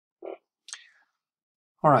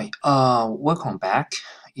All right, welcome back.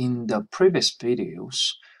 In the previous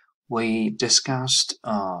videos, we discussed,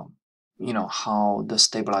 how the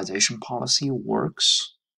stabilization policy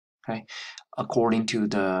works. Okay, according to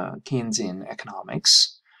the Keynesian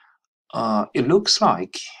economics, it looks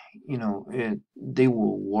like they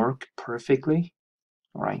will work perfectly.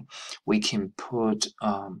 All right, we can put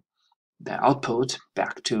the output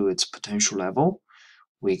back to its potential level.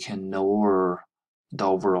 We can lower the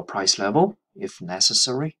overall price level if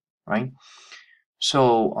necessary, right?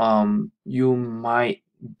 So you might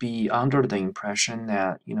be under the impression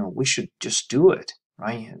that we should just do it,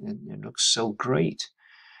 right? It looks so great,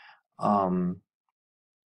 um,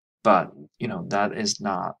 but that is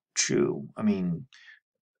not true. I mean,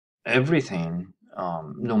 everything,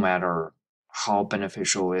 no matter how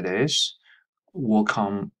beneficial it is, will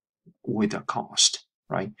come with a cost,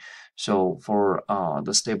 right? So for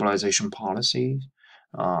the stabilization policy,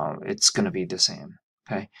 it's going to be the same.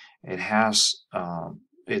 Okay, it has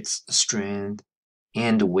its strength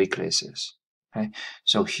and weaknesses. Okay,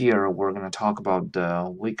 so here we're going to talk about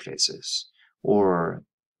the weaknesses or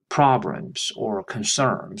problems or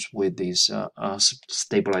concerns with these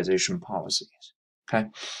stabilization policies. Okay,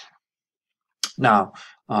 now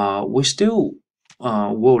we still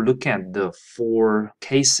will look at the four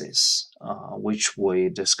cases which we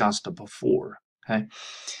discussed before. Okay,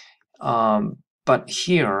 but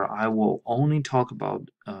here I will only talk about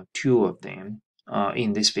two of them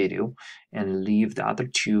in this video and leave the other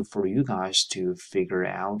two for you guys to figure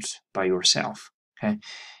out by yourself. Okay,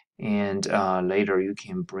 and later you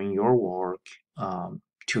can bring your work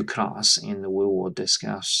to class and we will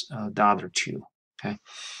discuss the other two. Okay.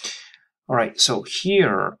 All right, so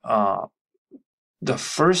here the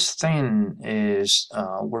first thing is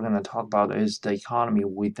we're going to talk about is the economy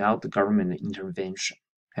without the government intervention.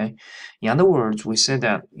 Okay, in other words, we said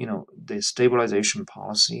that the stabilization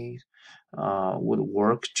policy would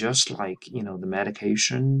work just like the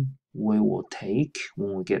medication we will take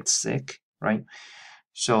when we get sick, right?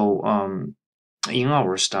 So in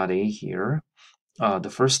our study here, the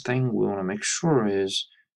first thing we want to make sure is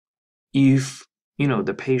if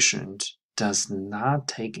the patient does not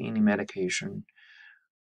take any medication,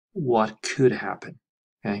 what could happen?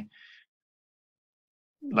 Okay,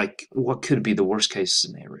 like what could be the worst case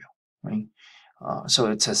scenario, right? So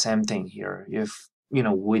it's the same thing here. If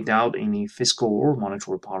without any fiscal or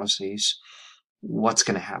monetary policies, what's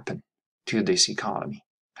going to happen to this economy?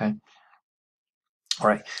 Okay. All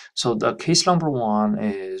right. So the case number one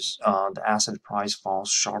is the asset price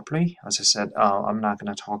falls sharply. As I said, I'm not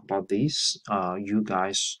going to talk about these. You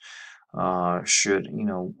guys should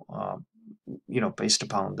based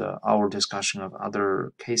upon our discussion of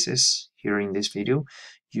other cases here in this video,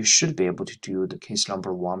 you should be able to do the case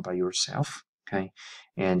number one by yourself. Okay,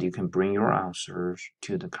 and you can bring your answers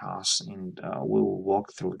to the class, and we will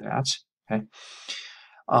walk through that. Okay.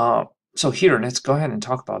 So here, let's go ahead and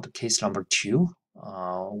talk about the case number two,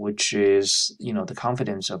 which is the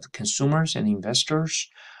confidence of the consumers and investors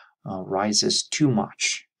rises too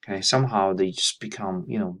much. Okay, somehow they just become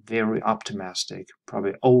very optimistic,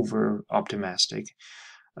 probably over optimistic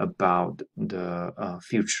about the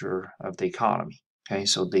future of the economy. Okay,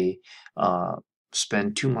 so they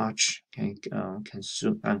spend too much on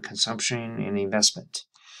consumption and investment.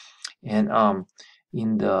 And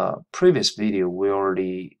in the previous video, we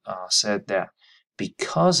already said that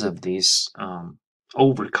because of this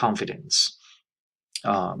overconfidence,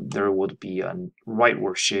 there would be a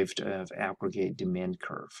rightward shift of aggregate demand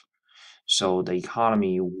curve. So the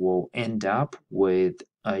economy will end up with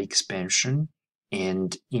expansion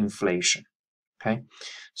and inflation. Okay,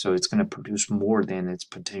 so it's going to produce more than its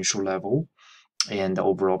potential level, and the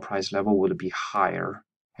overall price level will be higher,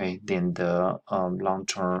 okay, than the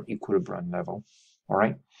long-term equilibrium level. All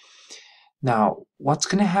right. Now, what's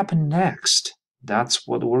going to happen next? That's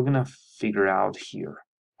what we're going to figure out here.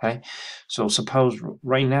 Okay, so suppose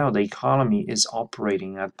right now the economy is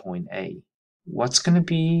operating at point A. What's going to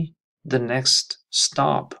be the next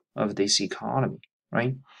stop of this economy,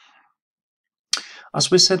 right? As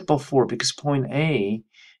we said before, because point A,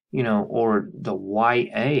 or the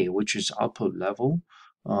YA, which is output level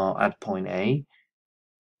at point A,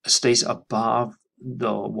 stays above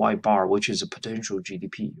the Y bar, which is a potential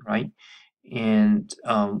GDP, right? And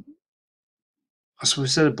as we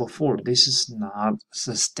said before, this is not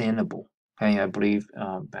sustainable. Okay, I believe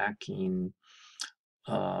back in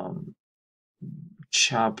um,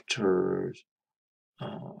 chapter,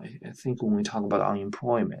 I think when we talk about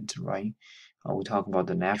unemployment, right? We talk about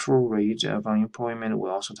the natural rate of unemployment. We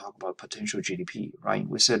also talk about potential GDP, right?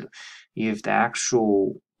 We said if the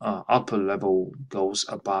actual output level goes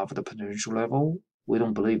above the potential level, we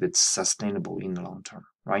don't believe it's sustainable in the long term,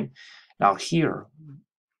 right? Now here,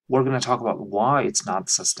 we're going to talk about why it's not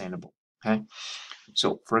sustainable, okay?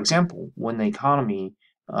 So for example, when the economy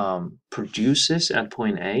produces at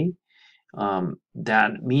point A,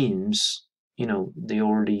 that means, they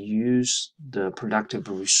already use the productive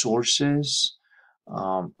resources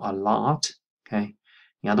a lot, okay?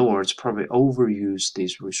 In other words, probably overuse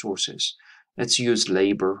these resources. Let's use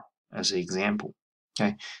labor as an example,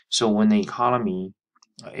 okay? So when the economy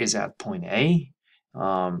is at point A,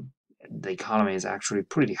 the economy is actually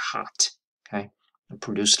pretty hot, okay? It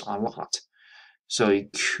produced a lot. So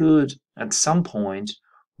it could, at some point,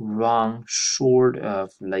 run short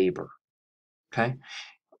of labor, okay?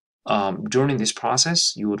 During this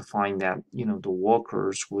process, you would find that the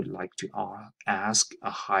workers would like to ask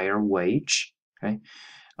a higher wage, okay?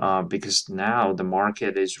 Because now the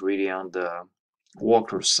market is really on the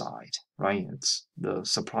worker side, right? It's the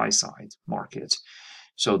supply side market.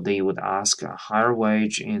 So they would ask a higher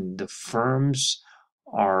wage, and the firms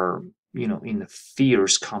are, in a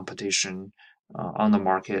fierce competition on the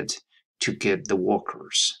market to get the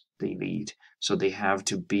workers they need. So they have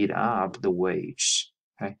to beat up the wage.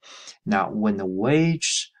 Okay. Now, when the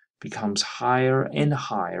wage becomes higher and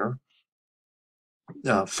higher,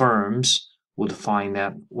 firms would find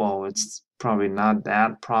that, well, it's probably not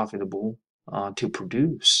that profitable to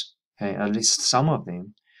produce. Okay, at least some of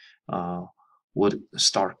them would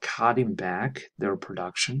start cutting back their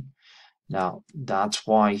production. Now, that's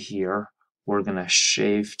why here we're going to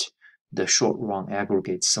shift the short-run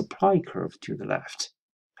aggregate supply curve to the left.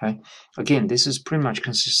 Okay, again, this is pretty much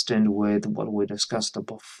consistent with what we discussed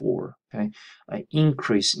before. Okay, an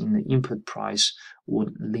increase in the input price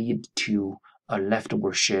would lead to a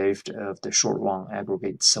leftward shift of the short-run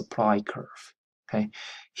aggregate supply curve. Okay,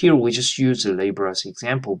 here we just use the labor as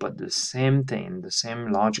example, but the same thing, the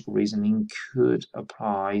same logical reasoning could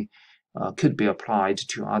be applied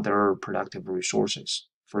to other productive resources.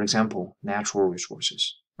 For example, natural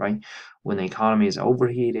resources, right? When the economy is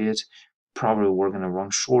overheated, probably we're going to run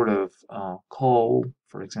short of coal,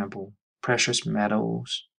 for example, precious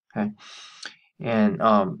metals, okay? And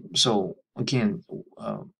so again,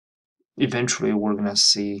 eventually we're going to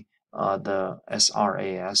see the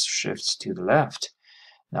SRAS shifts to the left.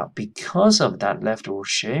 Now, because of that leftward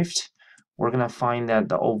shift, we're going to find that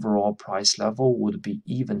the overall price level would be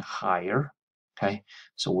even higher. Okay,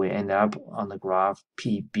 so we end up on the graph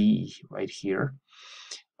PB right here.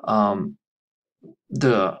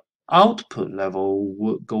 The output level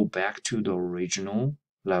would go back to the original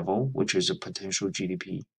level, which is a potential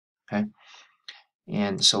GDP. Okay,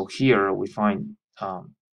 and so here we find,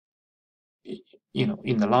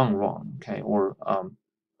 in the long run, okay, or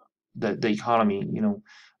the economy,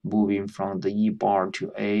 moving from the E bar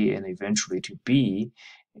to A and eventually to B.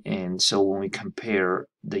 And so when we compare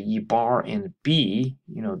the E bar and B,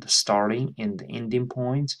 the starting and the ending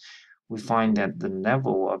point, we find that the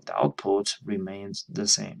level of the output remains the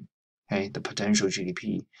same, okay, the potential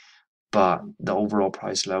GDP, but the overall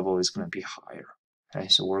price level is going to be higher. Okay,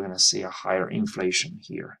 so we're going to see a higher inflation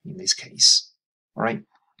here in this case. All right.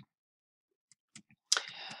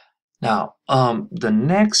 Now, the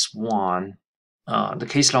next one, the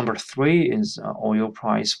case number 3 is oil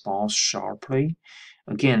price falls sharply.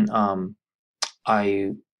 Again, I'm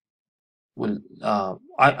going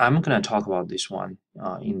to talk about this one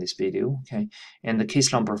in this video, okay? And the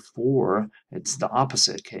case number 4, it's the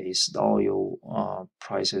opposite case. The oil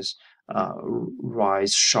prices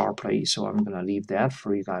rise sharply, so I'm going to leave that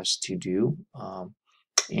for you guys to do.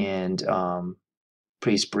 And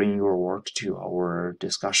please bring your work to our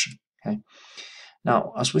discussion, okay?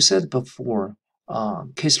 Now, as we said before,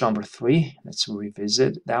 case number 3, let's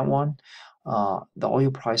revisit that one. The oil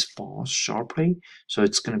price falls sharply, so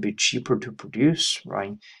it's going to be cheaper to produce,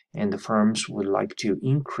 right? And the firms would like to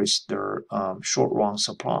increase their short-run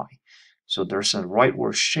supply. So there's a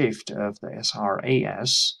rightward shift of the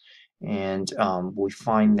SRAS, and we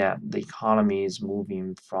find that the economy is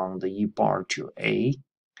moving from the E bar to A,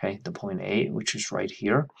 okay, the point A, which is right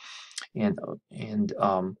here, and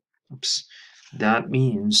oops. That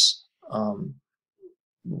means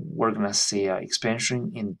we're gonna see an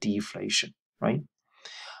expansion in deflation, right?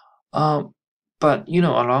 But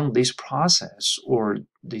along this process or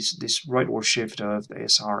this rightward shift of the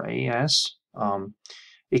SRAS,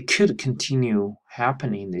 it could continue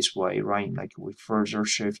happening this way, right? Like we further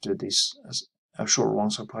shifted this short-run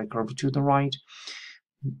supply curve to the right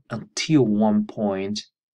until one point,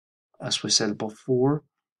 as we said before,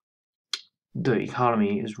 the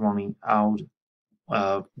economy is running out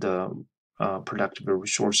of the productive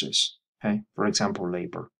resources, okay, for example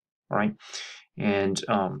labor, right? And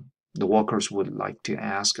the workers would like to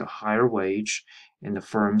ask a higher wage, and the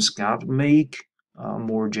firms got to make a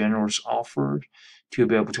more generous offer to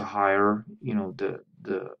be able to hire,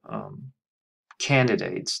 the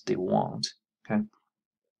candidates they want. Okay.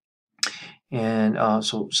 And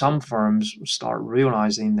so some firms start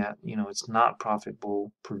realizing that it's not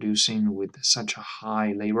profitable producing with such a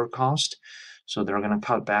high labor cost, so they're going to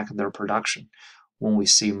cut back their production. When we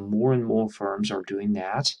see more and more firms are doing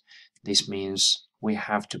that, this means we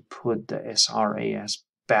have to put the SRAS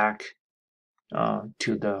back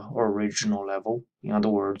to the original level. In other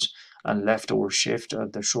words, a leftover shift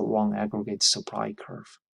of the short-run aggregate supply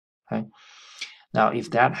curve. Okay. Now, if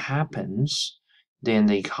that happens, then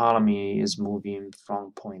the economy is moving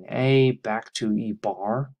from point A back to E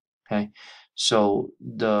bar. Okay, so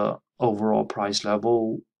the overall price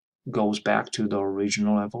level goes back to the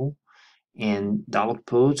original level, and the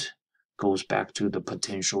output goes back to the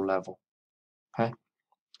potential level. Okay,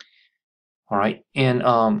 all right, and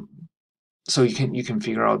so you can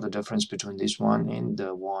figure out the difference between this one and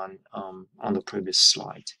the one on the previous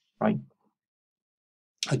slide, right?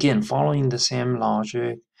 Again, following the same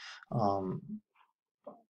logic, um,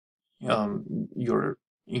 you're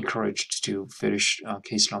encouraged to finish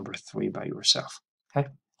case number 3 by yourself. Okay.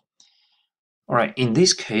 All right. In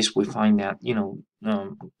this case, we find that when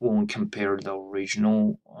we compare the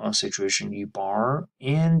original situation E bar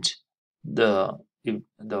and the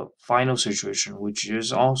final situation, which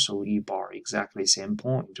is also E bar, exactly same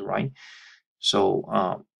point, right?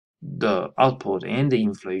 So the output and the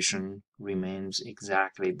inflation remains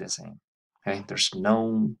exactly the same. Okay, there's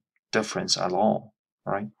no difference at all,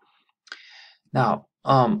 right? Now,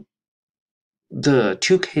 the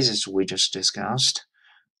two cases we just discussed,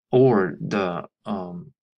 or the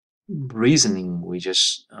reasoning we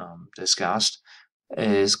just discussed,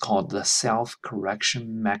 is called the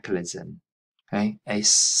self-correction mechanism, okay,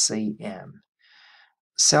 ACM.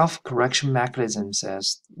 Self-correction mechanism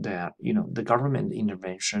says that the government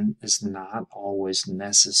intervention is not always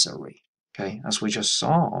necessary. Okay, as we just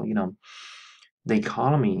saw, the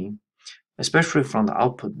economy, especially from the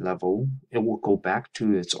output level, it will go back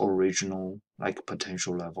to its original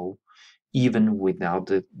potential level, even without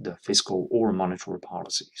the fiscal or monetary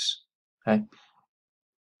policies. Okay,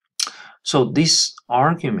 so this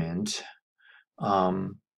argument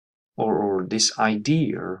or this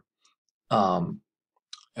idea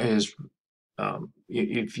is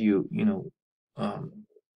if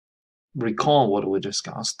recall what we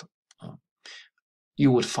discussed,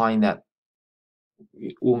 you would find that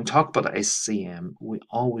when we talk about the SCM, we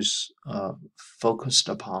always focused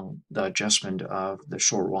upon the adjustment of the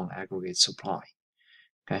short-run aggregate supply.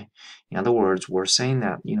 Okay, in other words, we're saying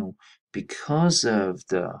that because of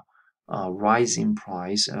the rising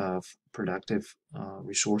price of productive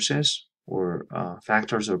resources or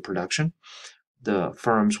factors of production, the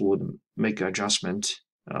firms would make adjustment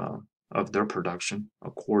of their production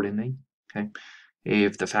accordingly. Okay,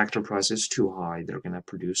 if the factor price is too high, they're going to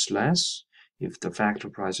produce less. If the factor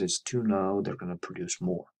price is too low, they're going to produce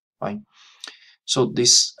more, right? So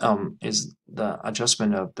this is the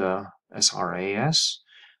adjustment of the SRAS,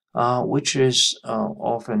 which is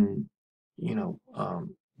often,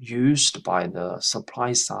 used by the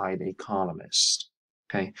supply side economists.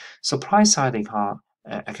 Okay, supply side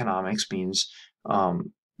economics means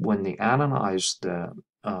when they analyze the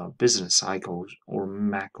business cycles or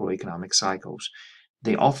macroeconomic cycles,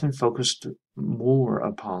 they often focused more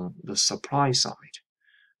upon the supply side.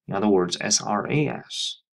 In other words,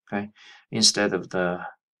 SRAS, okay, instead of the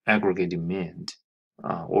aggregate demand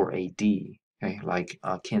or AD, okay, like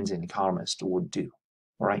Keynesian economists would do,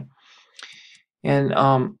 right? And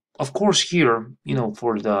of course, here,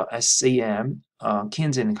 for the SCM,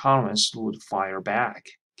 Keynesian economists would fire back.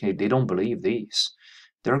 Okay, they don't believe these.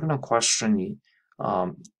 They're going to question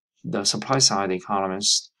the supply side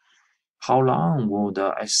economists. How long will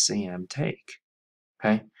the SCM take?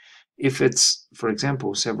 Okay, if it's, for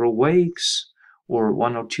example, several weeks or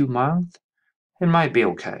 1 or 2 months, it might be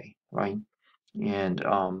okay, right? And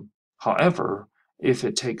however, if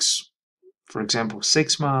it takes, for example,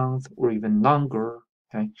 6 months or even longer,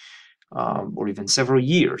 okay, or even several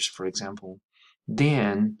years, for example,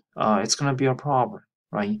 then it's going to be a problem,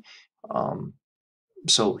 right?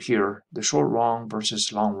 So here, the short run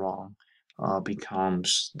versus long run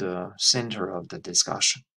becomes the center of the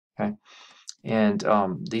discussion, okay? And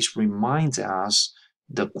this reminds us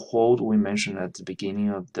the quote we mentioned at the beginning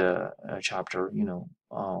of the chapter,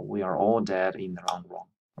 we are all dead in the long run,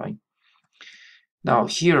 right? Now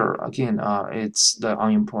here, again, it's the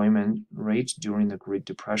unemployment rate during the Great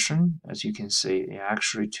Depression. As you can see, it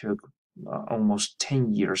actually took almost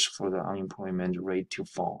 10 years for the unemployment rate to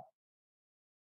fall.